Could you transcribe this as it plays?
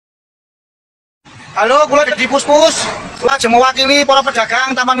Halo, kula di Puspus. Kula ajeng mewakili para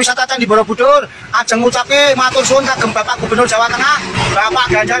pedagang Taman Wisata Candi Borobudur. Ajeng ngucapke matur suwun kagem Bapak Gubernur Jawa Tengah, Bapak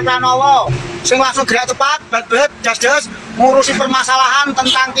Ganjar Pranowo, sing langsung gerak cepat, batbet.dasdes ngurusi permasalahan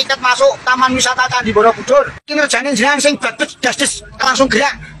tentang tiket masuk Taman Wisata Candi Borobudur. Kinerjane jenengan sing batbet.dasdes langsung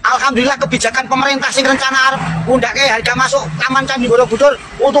gerak. Alhamdulillah kebijakan pemerintah sing rencana arep ngundake harga masuk Taman Candi Borobudur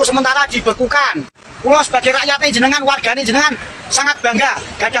untuk sementara dibekukan. Kula sebagai rakyatnya jenengan, wargane jenengan sangat bangga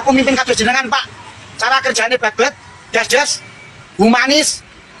gadah pemimpin kados jenengan, Pak. Cara kerjanya batbet.dasdes, humanis,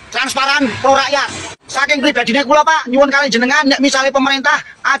 transparan, pro rakyat. Saking pribadinya kula, Pak, nyuwun kali jenengan, nek misalnya pemerintah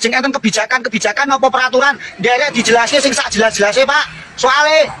ajeng enten kebijakan apa peraturan, derek dijelasnya sing sak jelas-jelasnya, Pak.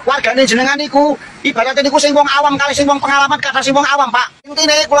 Soalnya wargane jenengan niku ibaratnya niku sing wong awam kali sing wong pengalaman kata sing wong awam, Pak.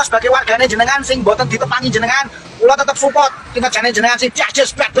 Intine kula sebagai wargane jenengan sing boten ditepangi jenengan, kula tetep support kinerjane jenengan sing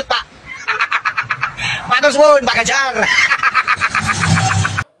dasdes batbet, Pak. Matur suwun, Pak Ganjar.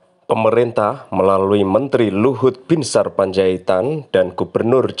 Pemerintah melalui Menteri Luhut Binsar Panjaitan dan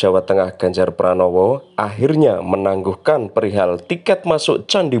Gubernur Jawa Tengah Ganjar Pranowo akhirnya menangguhkan perihal tiket masuk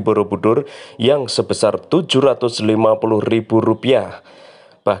Candi Borobudur yang sebesar Rp750.000.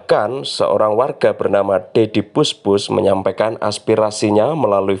 Bahkan seorang warga bernama Dedi Puspus menyampaikan aspirasinya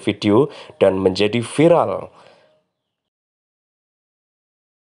melalui video dan menjadi viral.